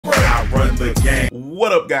the game.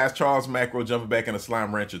 What up, guys? Charles Macro jumping back into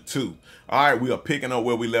Slime Rancher 2. Alright, we are picking up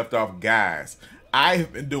where we left off, guys. I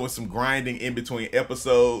have been doing some grinding in between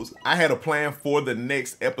episodes. I had a plan for the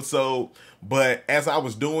next episode, but as I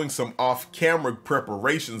was doing some off-camera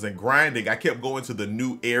preparations and grinding, I kept going to the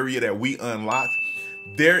new area that we unlocked.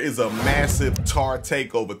 There is a massive TARR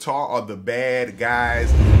takeover. TARR are the bad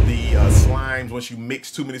guys, the slimes. Once you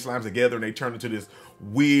mix too many slimes together and they turn into this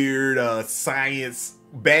weird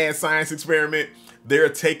bad science experiment, they're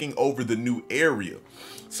taking over the new area.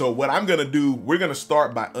 So what I'm gonna do, we're gonna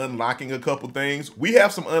start by unlocking a couple things. We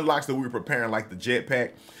have some unlocks that we were preparing, like the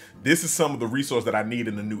jetpack. This is some of the resources that I need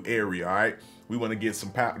in the new area, all right? We wanna get some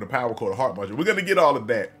power, the power core, the heart module. We're gonna get all of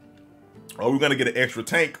that. Or we're gonna get an extra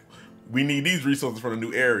tank. We need these resources for the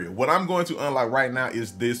new area. What I'm going to unlock right now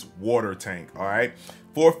is this water tank, all right?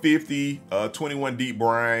 450, 21 deep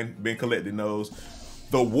brine, been collecting those.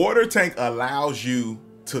 The water tank allows you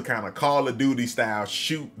to kind of Call of Duty style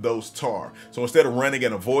shoot those TARR. So instead of running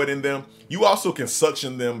and avoiding them, you also can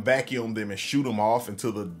suction them, vacuum them, and shoot them off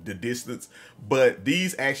into the distance. But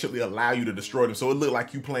these actually allow you to destroy them. So it look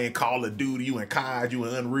like you playing Call of Duty, you in COD, you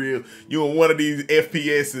in Unreal, you in one of these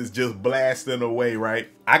FPSs just blasting away, right?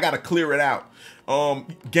 I gotta clear it out.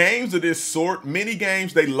 Games of this sort, many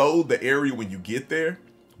games, they load the area when you get there,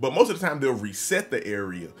 but most of the time they'll reset the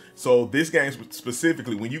area. So this game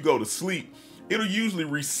specifically, when you go to sleep, it'll usually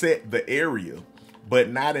reset the area, but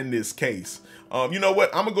not in this case. You know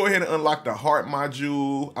what? I'm gonna go ahead and unlock the heart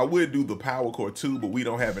module. I would do the power core too, but we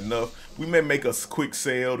don't have enough. We may make a quick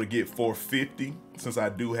sale to get 450 since I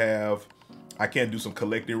can do some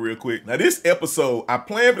collecting real quick. Now this episode, I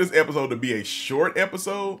planned for this episode to be a short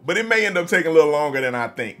episode, but it may end up taking a little longer than I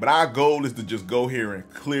think. But our goal is to just go here and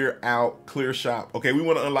clear shop. Okay, we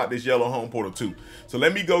wanna unlock this yellow home portal too. So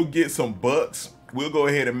let me go get some bucks. We'll go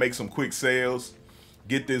ahead and make some quick sales,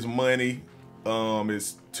 get this money.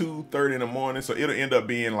 It's 2:30 in the morning, so it'll end up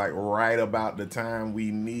being like right about the time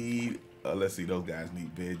we need. Let's see, those guys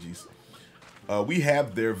need veggies. We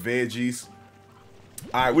have their veggies.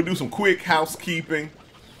 All right, we'll do some quick housekeeping,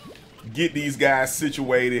 get these guys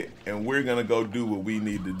situated, and we're gonna go do what we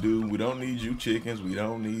need to do. We don't need you chickens. We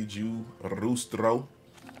don't need you roostro.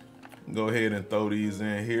 Go ahead and throw these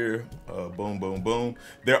in here. Boom, boom, boom.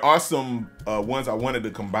 There are some ones I wanted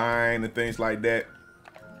to combine and things like that,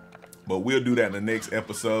 but we'll do that in the next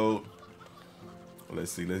episode.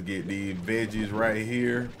 Let's see, let's get these veggies right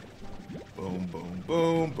here. Boom, boom,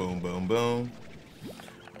 boom, boom, boom, boom.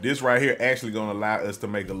 This right here actually gonna allow us to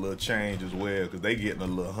make a little change as well, because they getting a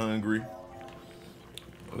little hungry.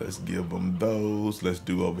 Let's give them those. Let's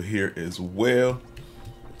do over here as well.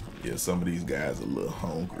 Yeah, some of these guys are a little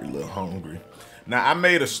hungry. Now, I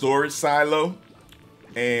made a storage silo,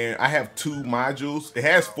 and I have 2 modules. It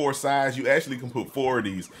has 4 sides. You actually can put 4 of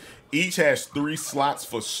these. Each has 3 slots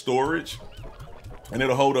for storage, and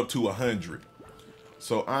it'll hold up to 100.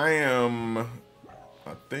 So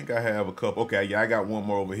I think I have a couple. Okay, yeah, I got one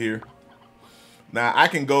more over here. Now, I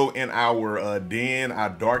can go in our den, our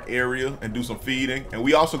dark area, and do some feeding. And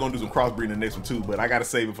we also gonna do some crossbreeding in the next one too, but I gotta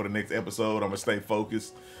save it for the next episode. I'm gonna stay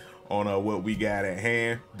focused on what we got at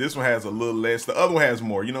hand. This one has a little less. The other one has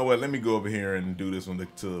more. You know what? Let me go over here and do this one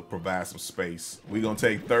to provide some space. We're gonna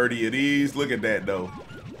take 30 of these. Look at that though.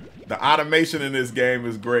 The automation in this game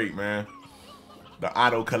is great, man. The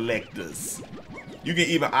auto collectors. You can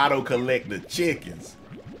even auto collect the chickens.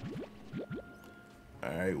 All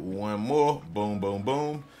right, one more. Boom, boom,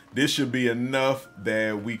 boom. This should be enough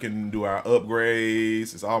that we can do our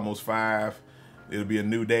upgrades. It's almost 5. It'll be a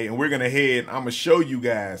new day, and we're gonna head. I'm gonna show you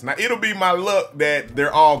guys. Now, it'll be my luck that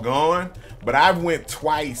they're all gone, but I went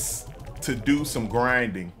twice to do some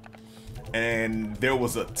grinding, and there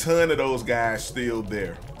was a ton of those guys still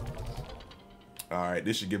there. All right,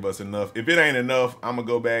 this should give us enough. If it ain't enough, I'm gonna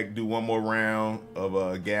go back, do one more round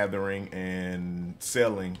of gathering and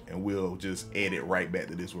selling, and we'll just edit right back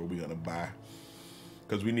to this where we're gonna buy,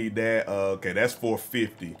 because we need that. Okay, that's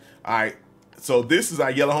 450. All right. So this is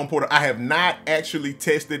our yellow home portal. I have not actually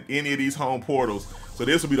tested any of these home portals. So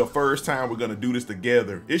this will be the first time we're gonna do this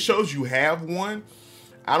together. It shows you have one.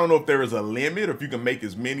 I don't know if there is a limit or if you can make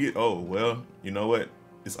as many. Oh, well, you know what?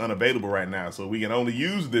 It's unavailable right now, so we can only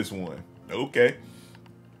use this one. Okay.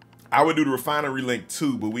 I would do the refinery link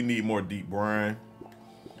too, but we need more deep brine.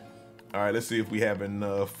 All right, let's see if we have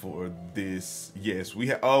enough for this. Yes, we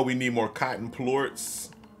have. Oh, we need more cotton plorts.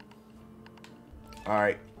 All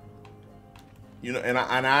right. You know, and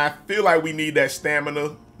I feel like we need that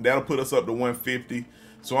stamina. That'll put us up to 150.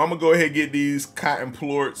 So I'm gonna go ahead and get these cotton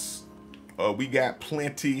plorts. We got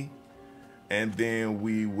plenty. And then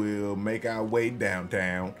we will make our way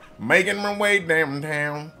downtown. Making my way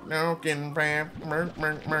downtown. Walking around,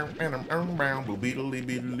 and I'm around. Beedly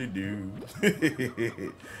beedly doo.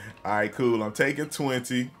 All right, cool. I'm taking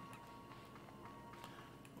 20.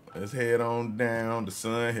 Let's head on down. The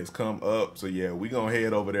sun has come up. So yeah, we gonna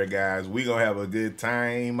head over there, guys. We gonna have a good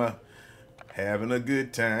time. Having a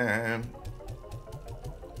good time.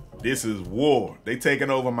 This is war. They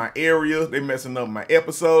taking over my area. They messing up my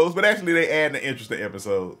episodes. But actually, they adding an interesting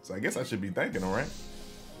episode. So I guess I should be thanking them, right?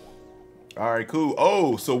 All right, cool.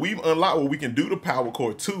 Oh, so we've unlocked what we can do to power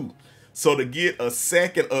core 2. So to get a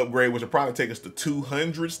second upgrade, which will probably take us to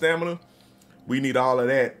 200 stamina, we need all of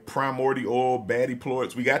that. Primordial oil, baddie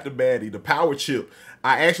plorts. We got the baddie, the power chip.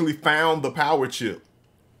 I actually found the power chip.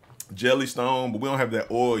 Jellystone, but we don't have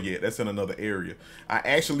that oil yet. That's in another area. I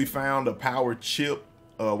actually found a power chip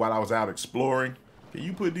while I was out exploring. Can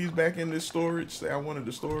you put these back in this storage? Say I wanted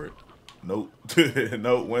to store it. Nope.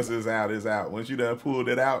 Nope. Once it's out, it's out. Once you done pulled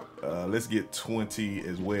it out, let's get 20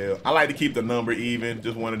 as well. I like to keep the number even.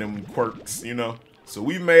 Just one of them quirks, you know. So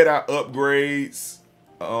we've made our upgrades.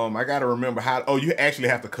 I gotta remember how. Oh, you actually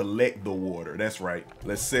have to collect the water. That's right.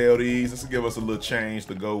 Let's sell these. Let's give us a little change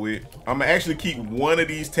to go with. I'm gonna actually keep one of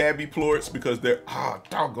these tabby plorts because they're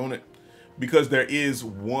doggone it. Because there is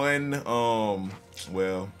one.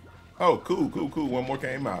 Well. Oh, cool. One more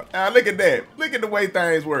came out. Look at that. Look at the way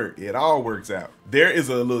things work. It all works out. There is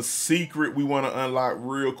a little secret we want to unlock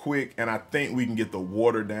real quick, and I think we can get the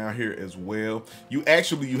water down here as well. You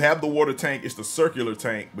have the water tank. It's the circular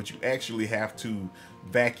tank, but you actually have to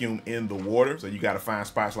vacuum in the water. So you got to find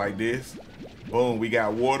spots like this. Boom, we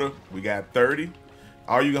got water. We got 30.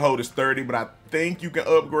 All you can hold is 30, but I think you can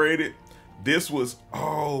upgrade it. This was,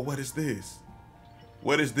 oh, what is this?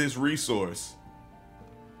 What is this resource?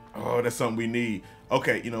 Oh, that's something we need.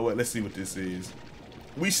 Okay, you know what? Let's see what this is.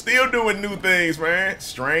 We still doing new things, man.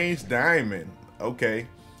 Strange diamond. Okay.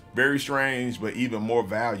 Very strange, but even more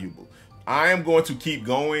valuable. I am going to keep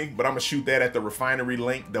going, but I'm going to shoot that at the refinery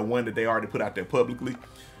link, the one that they already put out there publicly.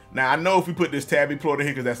 Now, I know if we put this tabby plort in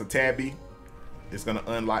here, because that's a tabby, it's going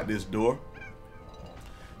to unlock this door.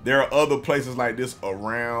 There are other places like this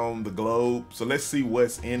around the globe. So let's see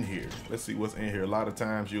what's in here. Let's see what's in here. A lot of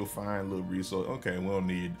times you'll find little resources. Okay, we don't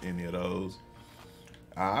need any of those.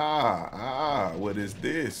 What is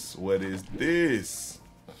this? What is this?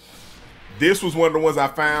 This was one of the ones I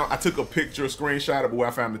found. I took a picture, a screenshot of where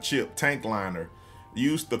I found the chip. Tank liner.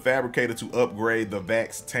 Used the fabricator to upgrade the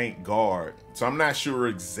VAX tank guard. So I'm not sure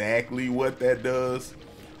exactly what that does.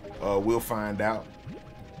 We'll find out.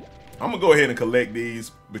 I'm gonna go ahead and collect these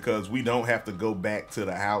because we don't have to go back to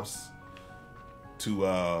the house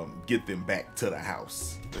to get them back to the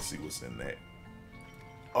house. Let's see what's in that.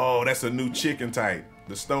 Oh, that's a new chicken type.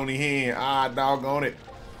 The stony hen. Doggone it.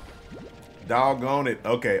 Doggone it.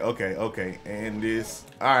 Okay. And this.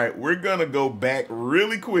 All right, we're gonna go back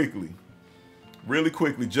really quickly.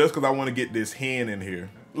 Just because I want to get this hen in here.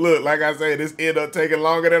 Look, like I said, this ended up taking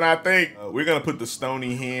longer than I think. We're going to put the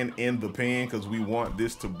stony hen in the pen because we want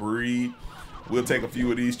this to breed. We'll take a few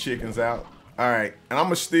of these chickens out. All right, and I'm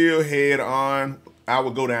going to still head on. I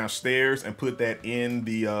will go downstairs and put that in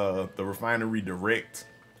the refinery direct.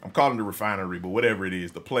 I'm calling it the refinery, but whatever it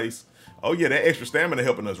is, the place. Oh, yeah, that extra stamina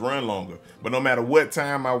helping us run longer. But no matter what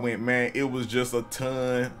time I went, man, it was just a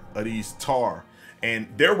ton of these TARR. And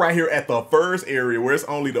they're right here at the first area where it's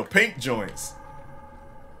only the pink joints.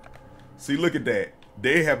 See, look at that.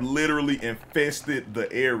 They have literally infested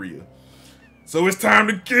the area. So it's time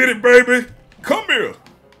to get it, baby. Come here.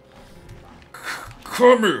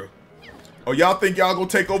 Come here. Oh, y'all think y'all gonna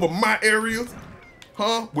take over my area?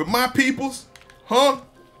 Huh? With my peoples? Huh?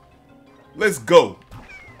 Let's go.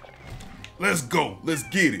 Let's go. Let's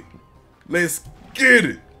get it. Let's get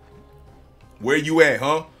it. Where you at,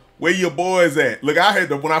 huh? Where your boys at? Look,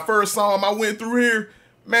 when I first saw them, I went through here.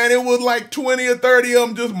 Man, it was like 20 or 30 of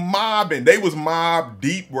them just mobbing. They was mob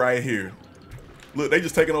deep right here. Look, they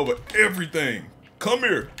just taking over everything. Come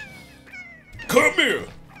here. Come here.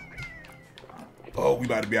 Oh, we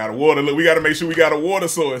about to be out of water. Look, we got to make sure we got a water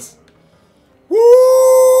source.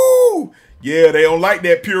 Woo! Yeah, they don't like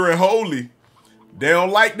that pure and holy. They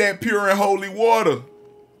don't like that pure and holy water.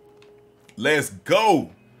 Let's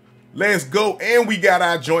go. Let's go. And we got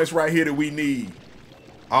our joints right here that we need.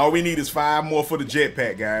 All we need is 5 more for the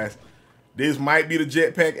jetpack, guys. This might be the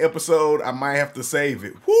jetpack episode. I might have to save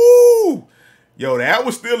it. Woo! Yo, that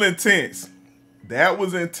was still intense. That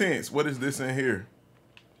was intense. What is this in here?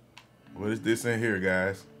 What is this in here,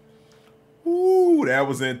 guys? Woo, that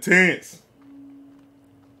was intense.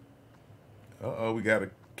 Uh-oh, we got a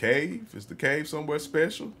cave. Is the cave somewhere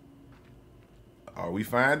special? Are we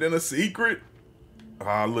finding a secret?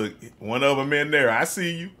 Ah, look, one of them in there. I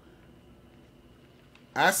see you.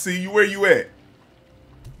 I see you. Where you at?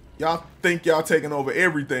 Y'all think y'all taking over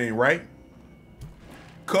everything, right?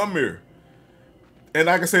 Come here. And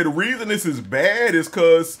like I said, the reason this is bad is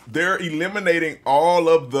because they're eliminating all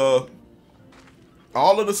of the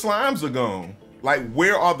slimes are gone. Like,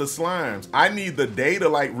 where are the slimes? I need the data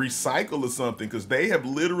like recycle or something, because they have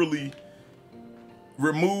literally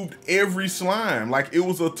removed every slime. Like, it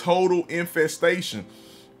was a total infestation.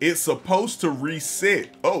 It's supposed to reset.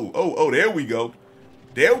 Oh, there we go.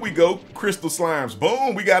 There we go. Crystal slimes.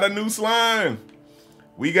 Boom, we got a new slime.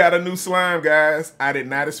 We got a new slime, guys. I did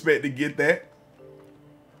not expect to get that.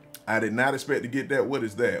 I did not expect to get that. What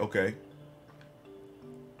is that? Okay.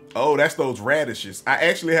 Oh, that's those radishes. I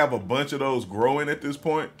actually have a bunch of those growing at this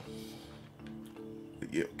point.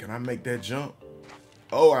 Yeah, can I make that jump?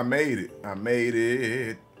 Oh, I made it. I made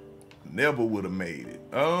it. Never would have made it.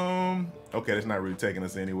 Okay, that's not really taking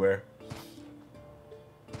us anywhere.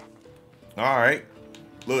 All right.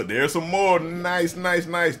 Look, there's some more. Nice, nice,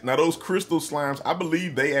 nice. Now, those crystal slimes, I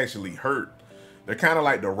believe they actually hurt. They're kind of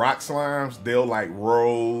like the rock slimes. They'll like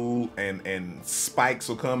roll and spikes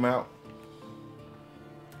will come out.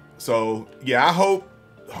 So, yeah, I hope.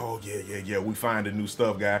 Oh, yeah. We find the new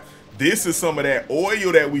stuff, guys. This is some of that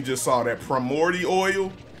oil that we just saw, that primordial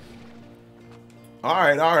oil. All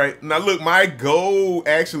right. Now, look, my goal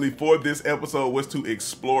actually for this episode was to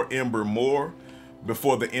explore Ember more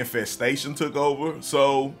before the infestation took over.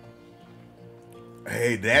 So,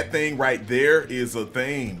 hey, that thing right there is a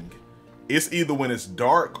thing. It's either when it's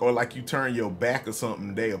dark or like you turn your back or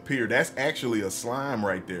something, they appear. That's actually a slime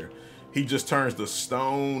right there. He just turns to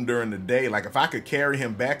stone during the day. Like, if I could carry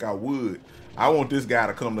him back, I would. I want this guy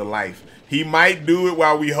to come to life. He might do it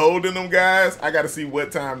while we holding them, guys. I got to see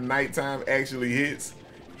what time nighttime actually hits.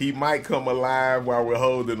 He might come alive while we're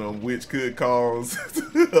holding him, which could cause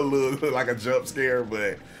a little, like a jump scare,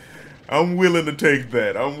 but I'm willing to take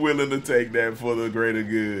that. I'm willing to take that for the greater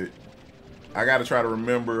good. I got to try to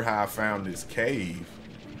remember how I found this cave.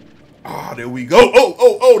 Oh, there we go.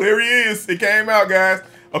 Oh, there he is. It came out, guys.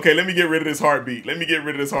 Okay, let me get rid of this heartbeat. Let me get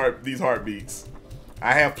rid of these heartbeats.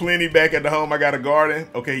 I have plenty back at the home. I got a garden.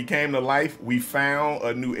 Okay, he came to life. We found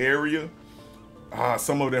a new area.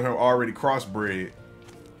 Some of them have already crossbred.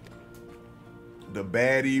 The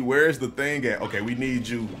baddie, where's the thing at? Okay, we need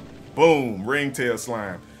you. Boom, ringtail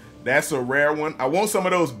slime. That's a rare one. I want some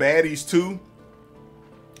of those baddies too.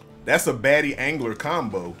 That's a baddie angler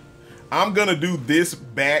combo. I'm gonna do this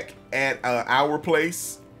back at our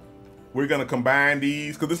place. We're gonna combine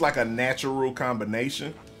these because it's like a natural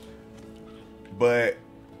combination, but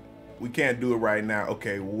we can't do it right now.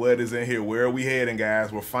 Okay, what is in here? Where are we heading,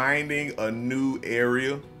 guys? We're finding a new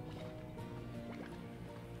area.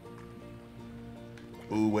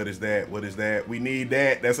 Ooh, what is that? What is that? We need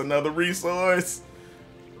that. That's another resource.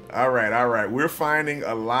 All right. We're finding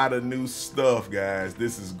a lot of new stuff, guys.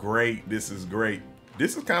 This is great. This is great.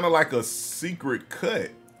 This is kind of like a secret cut.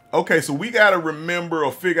 Okay, so we got to remember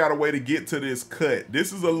or figure out a way to get to this cut.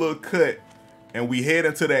 This is a little cut, and we head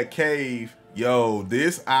into that cave. Yo,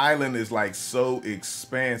 this island is like so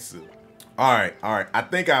expansive. All right. I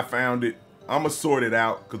think I found it. I'm going to sort it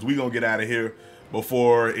out because we're going to get out of here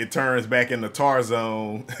before it turns back into TARR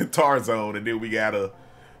zone, and then we got to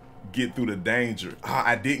get through the danger.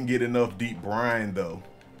 I didn't get enough deep brine, though.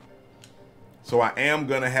 So I am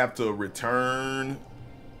going to have to return.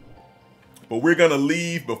 But we're going to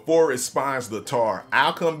leave before it spawns the TARR.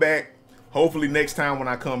 I'll come back. Hopefully next time when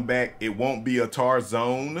I come back, it won't be a TARR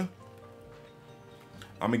zone.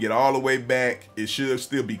 I'm going to get all the way back. It should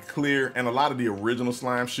still be clear. And a lot of the original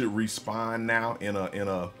slime should respawn now in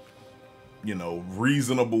a you know,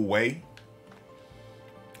 reasonable way.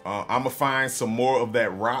 I'm going to find some more of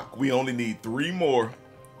that rock. We only need 3 more.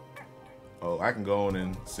 Oh, I can go on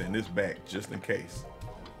and send this back just in case.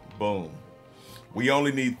 Boom. We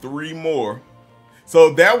only need 3 more.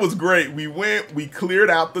 So that was great. We cleared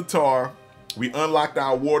out the TARR. We unlocked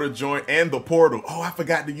our water joint and the portal. Oh, I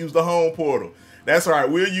forgot to use the home portal. That's all right.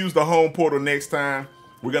 We'll use the home portal next time.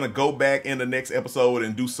 We're going to go back in the next episode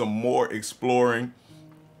and do some more exploring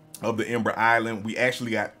of the Ember Island. We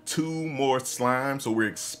actually got 2 more slimes, so we're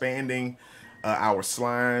expanding our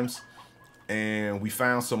slimes, and we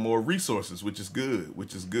found some more resources, which is good,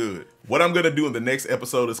 What I'm gonna do in the next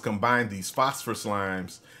episode is combine these phosphor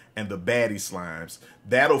slimes and the baddie slimes.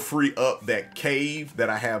 That'll free up that cave that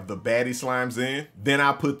I have the baddie slimes in. Then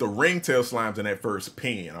I'll put the ringtail slimes in that first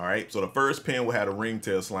pen, all right? So the first pen will have the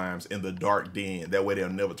ringtail slimes in the dark den. That way they'll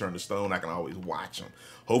never turn to stone. I can always watch them.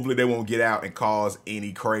 Hopefully they won't get out and cause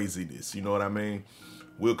any craziness, you know what I mean?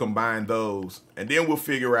 we'll combine those, and then we'll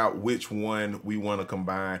figure out which one we want to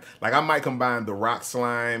combine. Like, I might combine the rock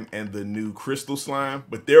slime and the new crystal slime,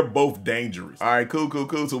 but they're both dangerous. All right, cool.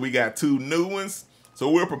 So we got 2 new ones. So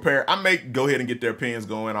we're prepared. I may go ahead and get their opinions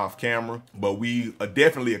going off camera, but we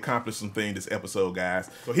definitely accomplished some things this episode, guys.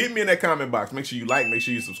 So hit me in that comment box. Make sure you like, make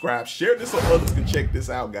sure you subscribe, share this so others can check this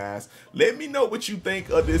out, guys. Let me know what you think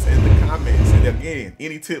of this in the comments. And again,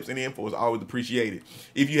 any tips, any info is always appreciated.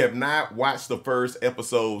 If you have not watched the first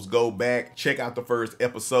episodes, go back, check out the first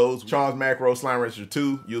episodes. Charles Macro, Slime Rancher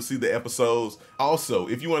 2, you'll see the episodes. Also,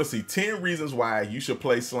 if you want to see 10 reasons why you should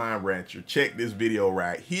play Slime Rancher, check this video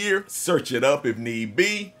right here. Search it up if need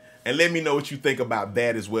be, and let me know what you think about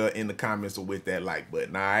that as well in the comments or with that like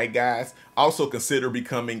button. All right, guys. Also consider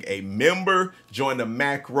becoming a member. Join the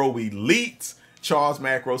Macro Elites. Charles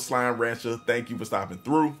Macro, Slime Rancher, thank you for stopping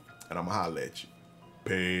through, and I'm gonna holler at you.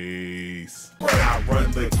 Peace. I run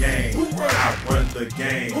the game. I run the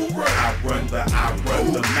game. I run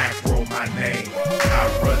the macro, my name.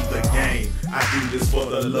 I run the game. I do this for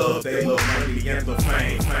the love, they love money and the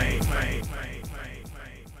fame.